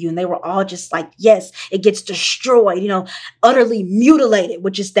from under you, and they were all just like, yes, it gets destroyed, utterly mutilated,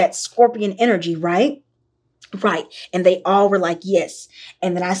 which is that Scorpion energy, right? Right. And they all were like, yes.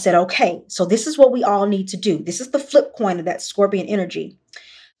 And then I said, okay, so this is what we all need to do. This is the flip coin of that Scorpion energy.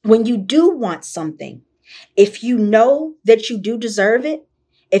 When you do want something, if you know that you do deserve it,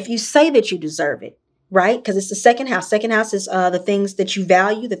 if you say that you deserve it, right? Because it's the second house. Second house is the things that you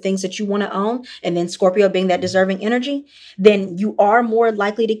value, the things that you want to own. And then Scorpio being that deserving energy, then you are more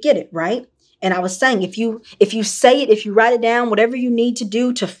likely to get it, right? And I was saying, if you say it, if you write it down, whatever you need to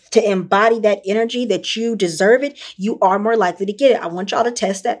do to embody that energy that you deserve it, you are more likely to get it. I want y'all to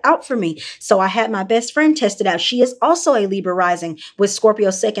test that out for me. So I had my best friend test it out. She is also a Libra rising with Scorpio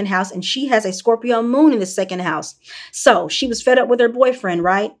second house, and she has a Scorpio moon in the second house. So she was fed up with her boyfriend,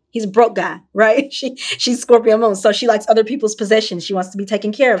 right? He's a broke guy, right? She's Scorpio moon. So she likes other people's possessions. She wants to be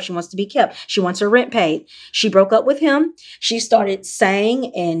taken care of. She wants to be kept. She wants her rent paid. She broke up with him. She started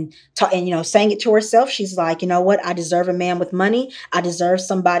saying saying it to herself. She's like, you know what? I deserve a man with money. I deserve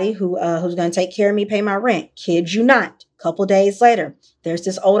somebody who's going to take care of me, pay my rent. Kid you not. Couple days later, there's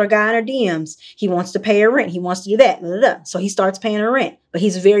this older guy in her DMs. He wants to pay her rent. He wants to do that. Blah, blah, blah. So he starts paying her rent, but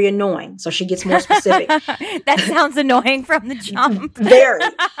he's very annoying. So she gets more specific. That sounds annoying from the jump. Very.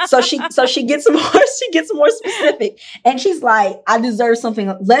 So she gets more specific, and she's like, I deserve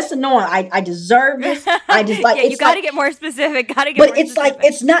something less annoying. I deserve this. I just like. Yeah, you got to get more specific. But it's like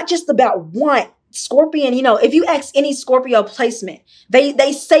it's not just about want. Scorpion, if you ask any Scorpio placement,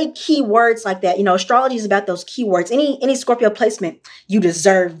 they say key words like that. Astrology is about those keywords. Any Scorpio placement, you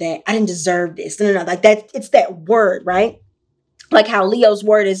deserve that. I didn't deserve this. No, like that. It's that word, right? Like how Leo's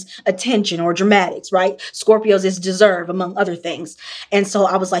word is attention or dramatics, right? Scorpio's is deserve, among other things. And so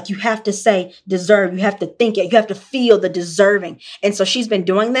I was like, you have to say deserve. You have to think it. You have to feel the deserving. And so she's been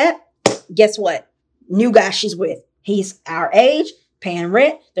doing that. Guess what? New guy she's with. He's our age. Paying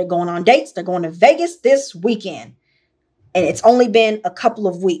rent, they're going on dates, they're going to Vegas this weekend. And it's only been a couple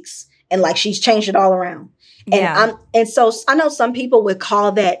of weeks. And like she's changed it all around. And so I know some people would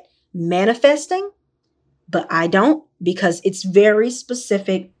call that manifesting, but I don't, because it's very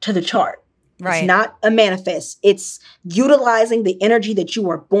specific to the chart. Right. It's not a manifest. It's utilizing the energy that you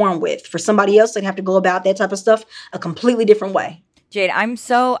were born with. For somebody else, they'd have to go about that type of stuff a completely different way. Jade, I'm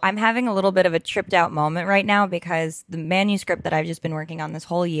having a little bit of a tripped out moment right now because the manuscript that I've just been working on this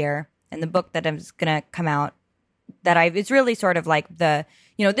whole year and the book that is going to come out it's really sort of like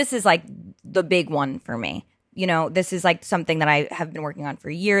this is like the big one for me. This is like something that I have been working on for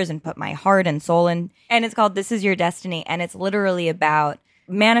years and put my heart and soul in. And it's called This Is Your Destiny. And it's literally about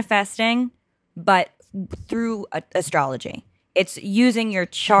manifesting, but through astrology. It's using your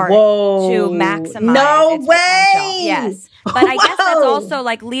chart to maximize its potential. Yes. But I guess that's also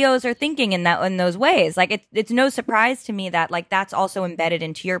like Leos are thinking in those ways. Like it's no surprise to me that like that's also embedded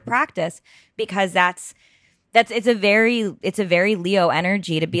into your practice because that's it's a very Leo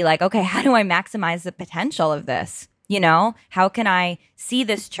energy to be like, okay, how do I maximize the potential of this? You know, how can I see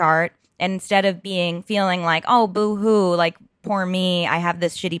this chart, and instead of feeling like, oh, boo hoo, like poor me, I have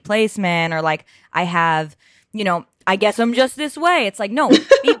this shitty placement, or like I have, you know, I guess I'm just this way. It's like, no,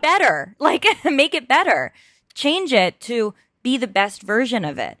 be better. Like, make it better. Change it to be the best version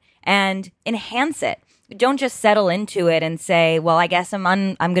of it and enhance it. Don't just settle into it and say, well, I guess I'm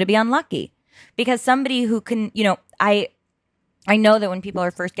going to be unlucky. Because somebody who can, you know, I know that when people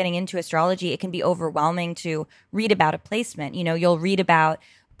are first getting into astrology, it can be overwhelming to read about a placement. You know, you'll read about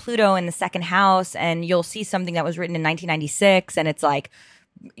Pluto in the second house and you'll see something that was written in 1996 and it's like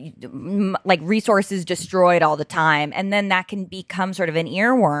resources destroyed all the time. And then that can become sort of an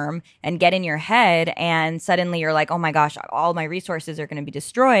earworm and get in your head. And suddenly you're like, oh my gosh, all my resources are going to be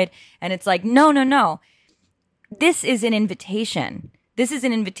destroyed. And it's like, no. This is an invitation. This is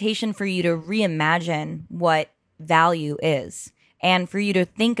an invitation for you to reimagine what value is and for you to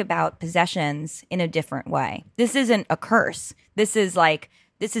think about possessions in a different way. This isn't a curse. This is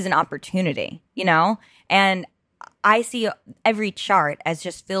an opportunity, you know? And I see every chart as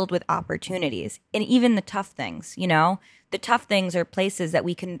just filled with opportunities, and even the tough things, you know? The tough things are places that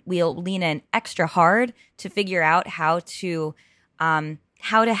we'll lean in extra hard to figure out how to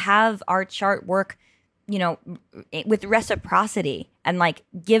have our chart work, you know, with reciprocity and like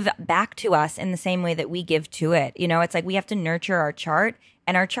give back to us in the same way that we give to it. You know, it's like we have to nurture our chart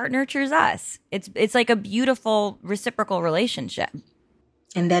and our chart nurtures us. It's like a beautiful reciprocal relationship.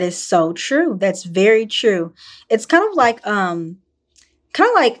 And that is so true. That's very true. It's kind of like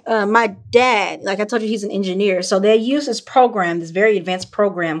my dad, like I told you, he's an engineer. So they use this program, this very advanced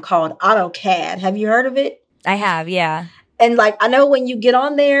program called AutoCAD. Have you heard of it? I have, yeah. And like, I know when you get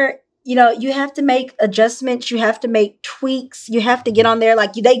on there, you know, you have to make adjustments. You have to make tweaks. You have to get on there.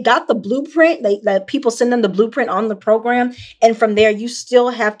 Like they got the blueprint. People send them the blueprint on the program. And from there, you still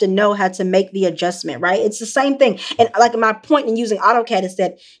have to know how to make the adjustment, right? It's the same thing. And like my point in using AutoCAD is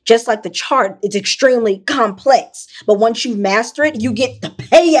that just like the chart, it's extremely complex. But once you master it, you get the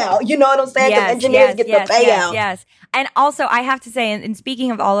payout. You know what I'm saying? Because engineers get the payout. Yes. And also, I have to say, and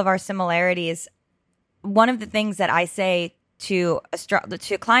speaking of all of our similarities, one of the things that I say to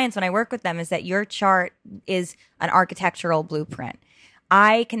clients when I work with them is that your chart is an architectural blueprint.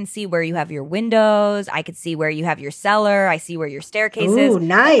 I can see where you have your windows. I can see where you have your cellar. I see where your staircase is. Ooh,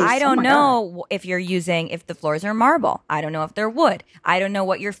 nice. I don't know if the floors are marble. I don't know if they're wood. I don't know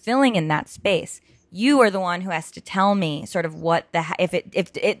what you're filling in that space. You are the one who has to tell me sort of what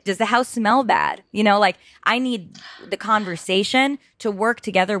does the house smell bad? You know, like I need the conversation to work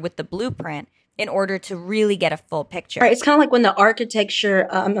together with the blueprint in order to really get a full picture. Right. It's kind of like when the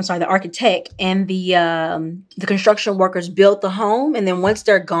the architect and the construction workers built the home, and then once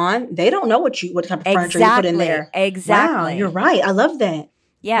they're gone, they don't know what type of furniture you put in there. Exactly. Wow, you're right. I love that.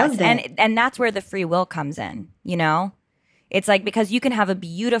 Yes, love that. And that's where the free will comes in, you know? It's like, because you can have a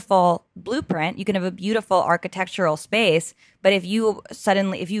beautiful blueprint, you can have a beautiful architectural space, but if you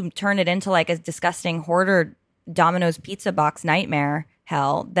turn it into like a disgusting hoarder Domino's pizza box nightmare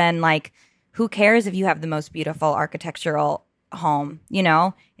hell, then like, who cares if you have the most beautiful architectural home? You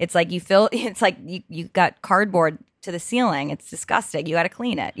know, it's like you got cardboard to the ceiling. It's disgusting. You got to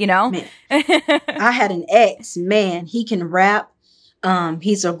clean it, you know? Man, I had an ex, man, he can rap.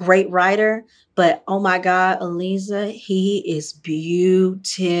 He's a great writer, but oh my God, Aliza, he is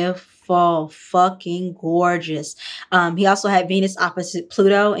beautiful. Fucking gorgeous. He also had Venus opposite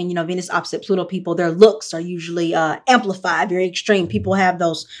Pluto, and you know, Venus opposite Pluto people, their looks are usually amplified, very extreme. People have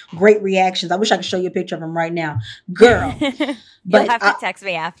those great reactions. I wish I could show you a picture of him right now, girl. But you'll have to text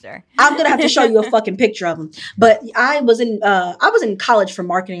me after. I'm gonna have to show you a fucking picture of him. But I was in college for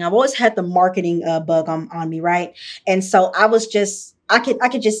marketing. I've always had the marketing bug on me, right? And so I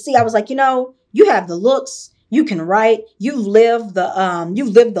could just see. I was like, you know, you have the looks. You can write. You've lived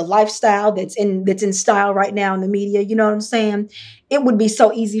the lifestyle that's in style right now in the media. You know what I'm saying? It would be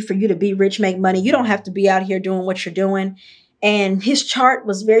so easy for you to be rich, make money. You don't have to be out here doing what you're doing. And his chart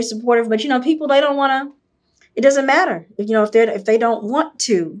was very supportive. But you know, people, they don't want to. It doesn't matter if they don't want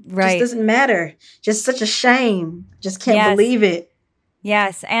to. Right. It just doesn't matter. Just such a shame. Just can't believe it.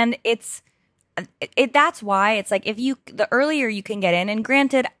 Yes, and that's why it's like the earlier you can get in. And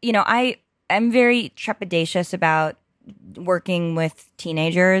granted, you know, I'm very trepidatious about working with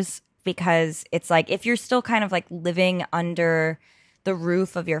teenagers, because it's like if you're still kind of like living under the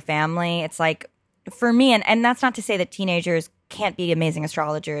roof of your family, it's like for me, and that's not to say that teenagers can't be amazing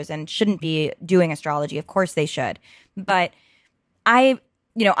astrologers and shouldn't be doing astrology. Of course they should. But I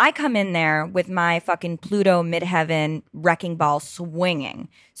I come in there with my fucking Pluto midheaven wrecking ball swinging.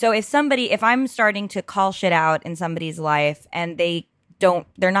 So if I'm starting to call shit out in somebody's life and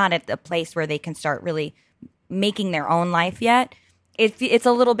they're not at the place where they can start really making their own life yet, it's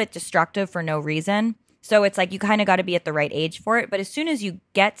a little bit destructive for no reason. So it's like you kind of got to be at the right age for it. But as soon as you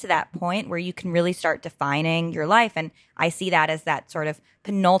get to that point where you can really start defining your life, and I see that as that sort of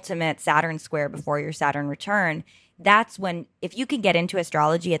penultimate Saturn square before your Saturn return, that's when, if you can get into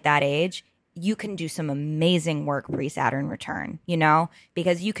astrology at that age, you can do some amazing work pre-Saturn return,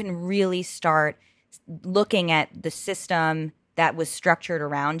 because you can really start looking at the system that was structured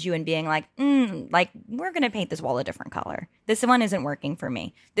around you and being like, we're going to paint this wall a different color. This one isn't working for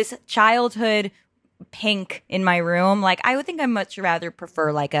me. This childhood pink in my room, like I would think I much rather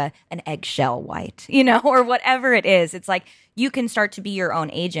prefer like an eggshell white, or whatever it is. It's like you can start to be your own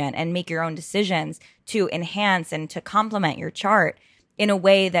agent and make your own decisions to enhance and to complement your chart in a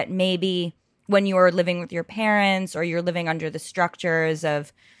way that maybe when you are living with your parents or you're living under the structures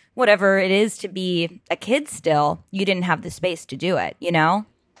of whatever it is to be a kid still, you didn't have the space to do it,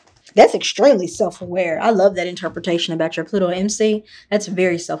 That's extremely self-aware. I love that interpretation about your Pluto MC. That's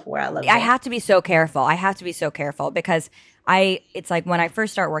very self-aware. I love that. I have to be so careful because it's like when I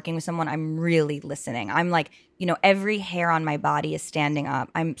first start working with someone, I'm really listening. I'm like, every hair on my body is standing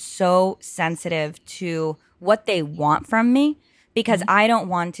up. I'm so sensitive to what they want from me because I don't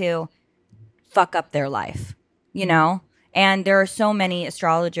want to fuck up their life, And there are so many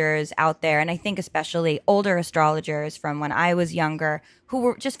astrologers out there, and I think especially older astrologers from when I was younger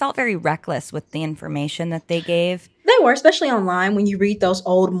who just felt very reckless with the information that they gave. They were, especially online when you read those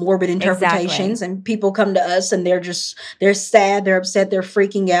old morbid interpretations and people come to us and they're sad, they're upset, they're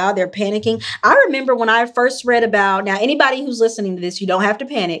freaking out, they're panicking. I remember when I first read about, now anybody who's listening to this, you don't have to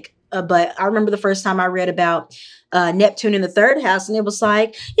panic, but I remember the first time I read about Neptune in the third house, and it was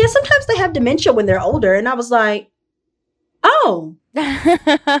like, yeah, sometimes they have dementia when they're older. And I was like, oh,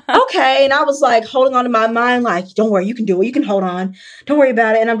 okay. And I was like holding on to my mind, like, don't worry, you can do it. You can hold on. Don't worry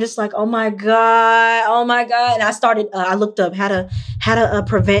about it. And I'm just like, oh my God. And I started, I looked up how to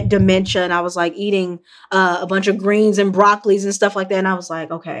prevent dementia. And I was like eating a bunch of greens and broccolis and stuff like that. And I was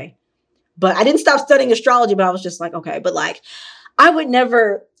like, okay. But I didn't stop studying astrology, but I was just like, okay. But like, I wouldn't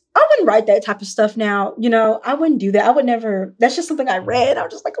write that type of stuff now. I wouldn't do that. I would never, that's just something I read. I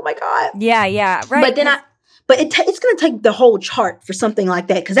was just like, oh my God. Yeah. Right. But then it's going to take the whole chart for something like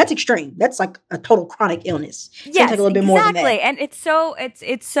that because that's extreme. That's like a total chronic illness. It's going to take a little bit more than that. And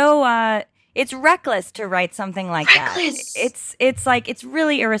it's reckless to write something like that. It's like it's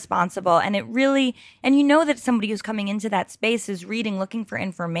really irresponsible, and that somebody who's coming into that space is reading, looking for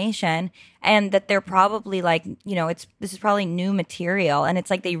information, and that they're probably like, this is probably new material, and it's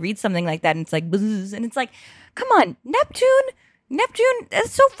like they read something like that, and it's like, buzz, and it's like, come on, Neptune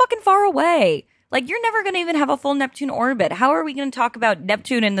is so fucking far away. Like, you're never going to even have a full Neptune orbit. How are we going to talk about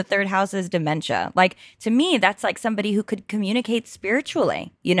Neptune in the third house as dementia? Like, to me, that's like somebody who could communicate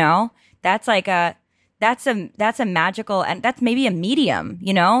spiritually, That's like that's a magical, and that's maybe a medium,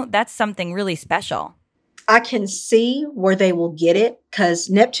 That's something really special. I can see where they will get it because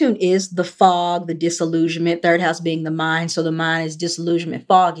Neptune is the fog, the disillusionment, third house being the mind. So the mind is disillusionment,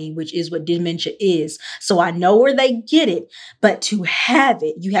 foggy, which is what dementia is. So I know where they get it, but to have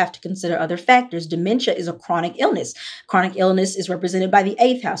it, you have to consider other factors. Dementia is a chronic illness. Chronic illness is represented by the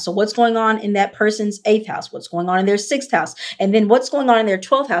eighth house. So what's going on in that person's eighth house? What's going on in their sixth house? And then what's going on in their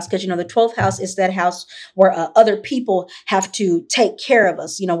 12th house? Because, the 12th house is that house where other people have to take care of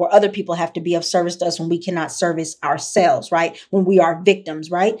us, where other people have to be of service to us when we cannot service ourselves, right? When we are victims,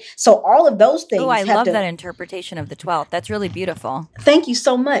 right? So all of those things. Oh, I love that interpretation of the 12th. That's really beautiful. Thank you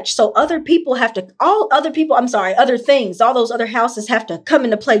so much. So other things, all those other houses have to come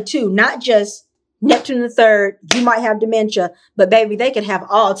into play too, not just Neptune in the third. You might have dementia, but baby, they could have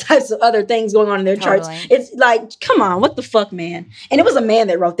all types of other things going on in their charts. It's like, come on, what the fuck, man? And it was a man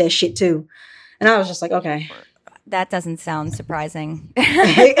that wrote that shit too. And I was just like, okay. That doesn't sound surprising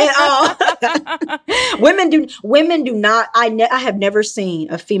at all. Women do not. I have never seen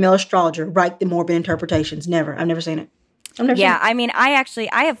a female astrologer write the morbid interpretations. Never. I've never seen it. I mean, I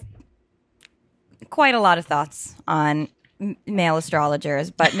have quite a lot of thoughts on male astrologers,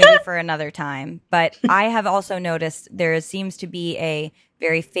 but maybe for another time. But I have also noticed there seems to be a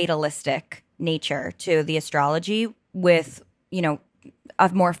very fatalistic nature to the astrology with, a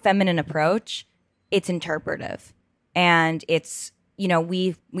more feminine approach. It's interpretive. And it's,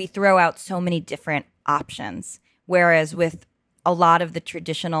 we throw out so many different options. Whereas with a lot of the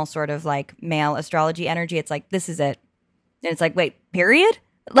traditional sort of like male astrology energy, it's like, this is it. And it's like, wait, period?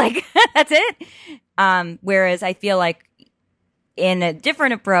 Like, that's it? Whereas I feel like in a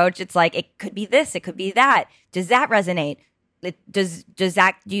different approach, it's like, it could be this, it could be that. Does that resonate? Does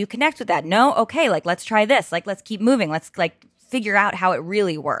that, do you connect with that? No? Okay, like, let's try this. Like, let's keep moving. Let's like figure out how it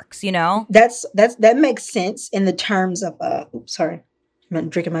really works, you know? That makes sense in the terms of, oops, sorry, I'm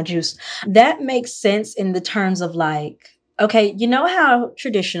drinking my juice. That makes sense in the terms of like, okay, you know how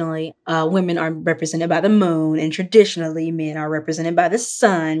traditionally women are represented by the moon and traditionally men are represented by the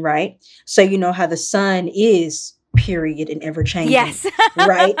sun, right? So you know how the sun is period and ever changing. Yes.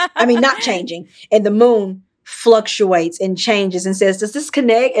 Right? I mean, not changing. And the moon fluctuates and changes and says, does this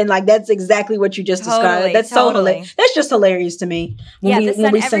connect? And like, that's exactly what you just described. That's so hilarious. That's just hilarious to me.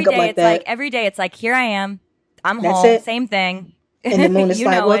 When we sync up like that. Like every day it's like, here I am. I'm home. Same thing. And the moon is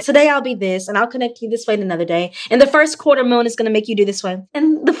like, well, today I'll be this, and I'll connect you this way another day. And the first quarter moon is going to make you do this way.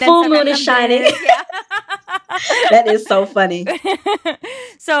 And the full moon is shining. Yeah. That is so funny.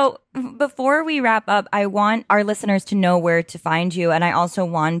 So before we wrap up, I want our listeners to know where to find you. And I also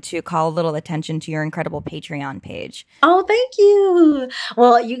want to call a little attention to your incredible Patreon page. Oh, thank you.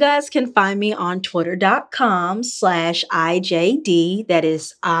 Well, you guys can find me on twitter.com/IJD. That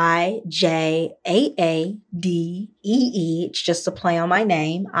is IJAADEE. It's just a play on my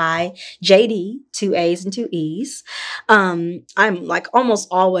name. IJD, 2 A's and 2 E's. I'm like almost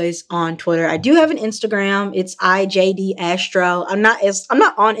always on Twitter. I do have an Instagram. It's IJD Astro. I'm not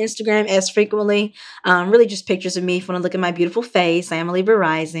on Instagram as frequently. Really just pictures of me if you want to look at my beautiful face. I am a Libra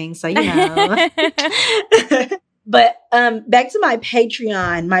rising, so you know. But back to my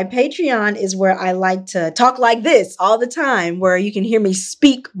Patreon. My Patreon is where I like to talk like this all the time, where you can hear me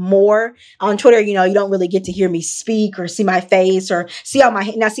speak more. On Twitter, you know, you don't really get to hear me speak or see my face or see all my...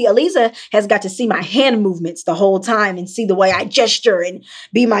 Now, see, Aliza has got to see my hand movements the whole time and see the way I gesture and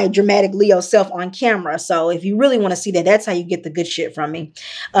be my dramatic Leo self on camera. So if you really want to see that, that's how you get the good shit from me.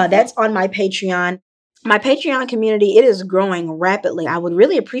 That's on my Patreon. My Patreon community, it is growing rapidly. I would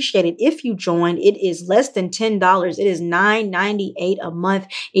really appreciate it if you joined. It is less than $10. It is $9.98 a month.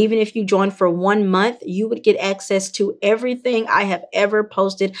 Even if you join for 1 month, you would get access to everything I have ever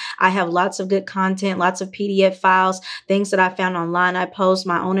posted. I have lots of good content, lots of PDF files, things that I found online. I post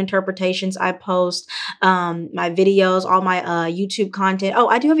my own interpretations. I post my videos, all my YouTube content. Oh,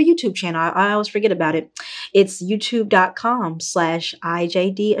 I do have a YouTube channel. I always forget about it. It's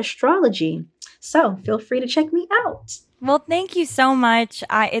youtube.com/IJD Astrology. So feel free to check me out. Well, thank you so much.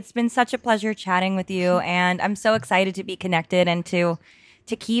 It's been such a pleasure chatting with you, and I'm so excited to be connected and to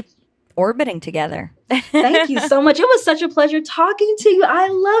keep orbiting together. Thank you so much. It was such a pleasure talking to you. I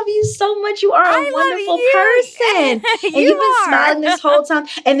love you so much. You are a wonderful person. And you've been smiling this whole time.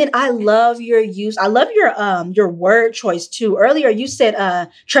 And then I love your use. I love your word choice too. Earlier you said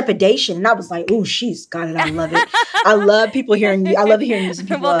trepidation. And I was like, ooh, she's got it. I love it. I love people hearing you. I love hearing you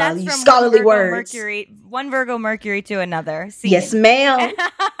people use scholarly words. One Virgo Mercury to another. Yes, ma'am.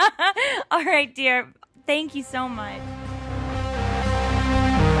 All right, dear. Thank you so much.